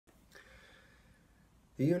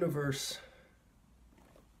The universe,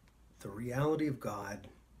 the reality of God,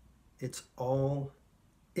 it's all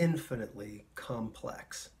infinitely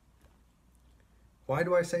complex. Why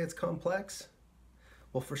do I say it's complex?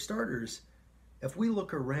 Well, for starters, if we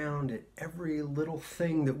look around at every little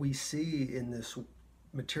thing that we see in this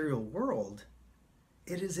material world,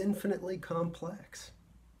 it is infinitely complex.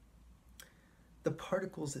 The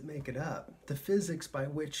particles that make it up, the physics by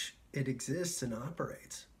which it exists and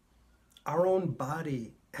operates, our own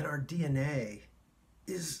body and our DNA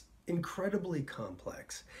is incredibly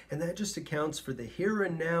complex. And that just accounts for the here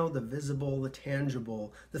and now, the visible, the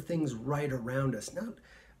tangible, the things right around us, not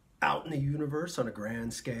out in the universe on a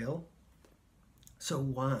grand scale. So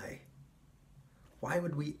why? Why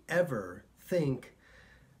would we ever think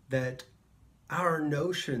that our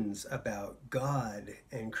notions about God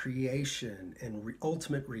and creation and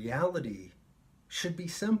ultimate reality should be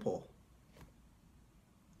simple?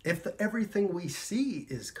 If everything we see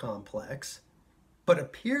is complex, but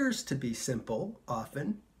appears to be simple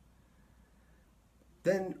often,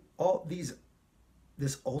 then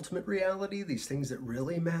this ultimate reality, these things that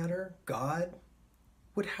really matter, God,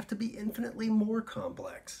 would have to be infinitely more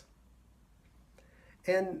complex.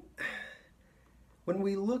 And when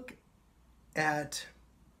we look at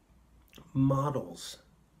models,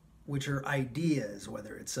 which are ideas,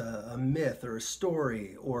 whether it's a myth or a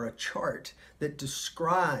story or a chart that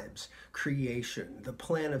describes creation, the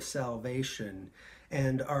plan of salvation,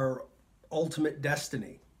 and our ultimate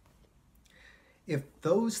destiny. If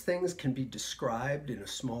those things can be described in a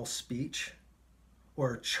small speech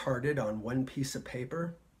or charted on one piece of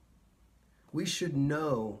paper, we should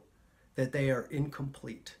know that they are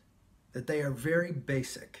incomplete, that they are very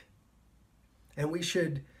basic, and we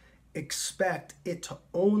should expect it to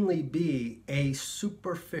only be a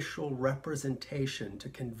superficial representation to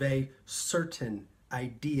convey certain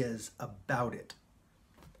ideas about it,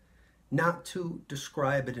 not to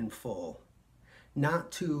describe it in full,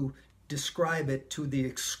 not to describe it to the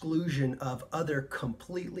exclusion of other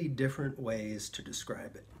completely different ways to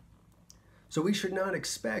describe it. So we should not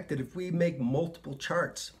expect that if we make multiple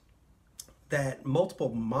charts, that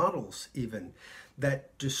multiple models even,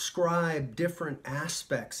 that describe different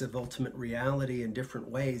aspects of ultimate reality in different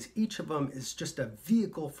ways, each of them is just a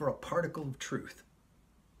vehicle for a particle of truth.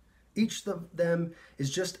 Each of them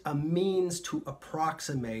is just a means to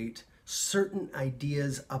approximate certain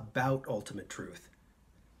ideas about ultimate truth.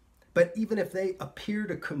 But even if they appear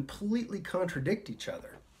to completely contradict each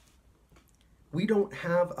other, we don't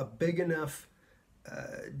have a big enough,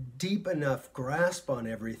 deep enough grasp on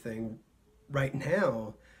everything right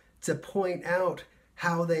now to point out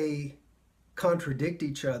how they contradict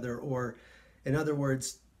each other, or in other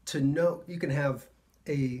words, to know you can have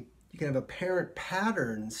apparent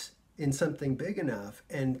patterns in something big enough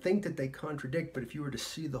and think that they contradict, but if you were to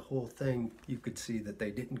see the whole thing, you could see that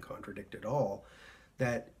they didn't contradict at all,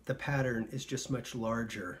 that the pattern is just much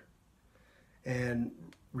larger and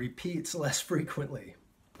repeats less frequently.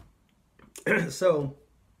 So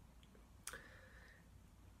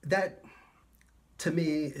that, to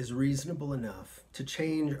me, is reasonable enough to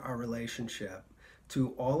change our relationship to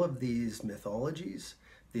all of these mythologies,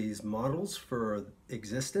 these models for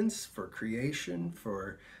existence, for creation,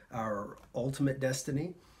 for our ultimate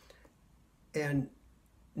destiny, and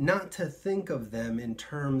not to think of them in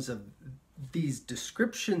terms of these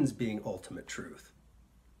descriptions being ultimate truth,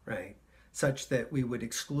 right? Such that we would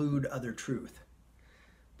exclude other truth,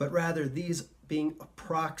 but rather these being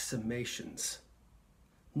approximations.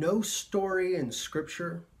 No story in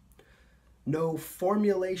Scripture, no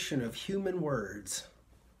formulation of human words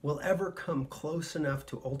will ever come close enough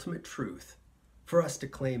to ultimate truth for us to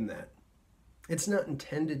claim that. It's not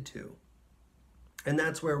intended to. And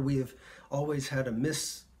that's where we've always had a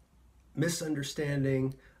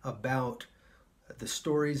misunderstanding about the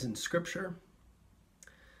stories in Scripture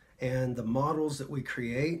and the models that we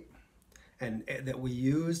create and that we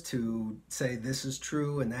use to say this is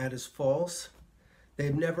true and that is false.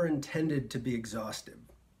 They've never intended to be exhaustive.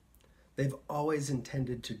 They've always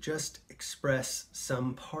intended to just express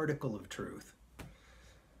some particle of truth.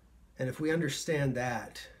 And if we understand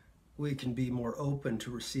that, we can be more open to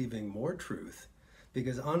receiving more truth.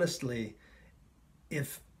 Because honestly,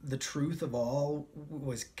 if the truth of all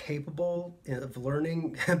was capable of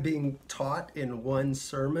learning, being taught in one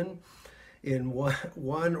sermon, in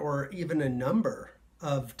one or even a number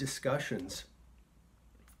of discussions,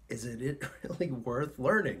 is it really worth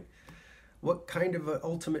learning? What kind of an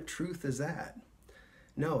ultimate truth is that?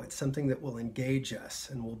 No, it's something that will engage us,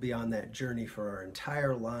 and we'll be on that journey for our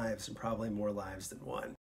entire lives, and probably more lives than one.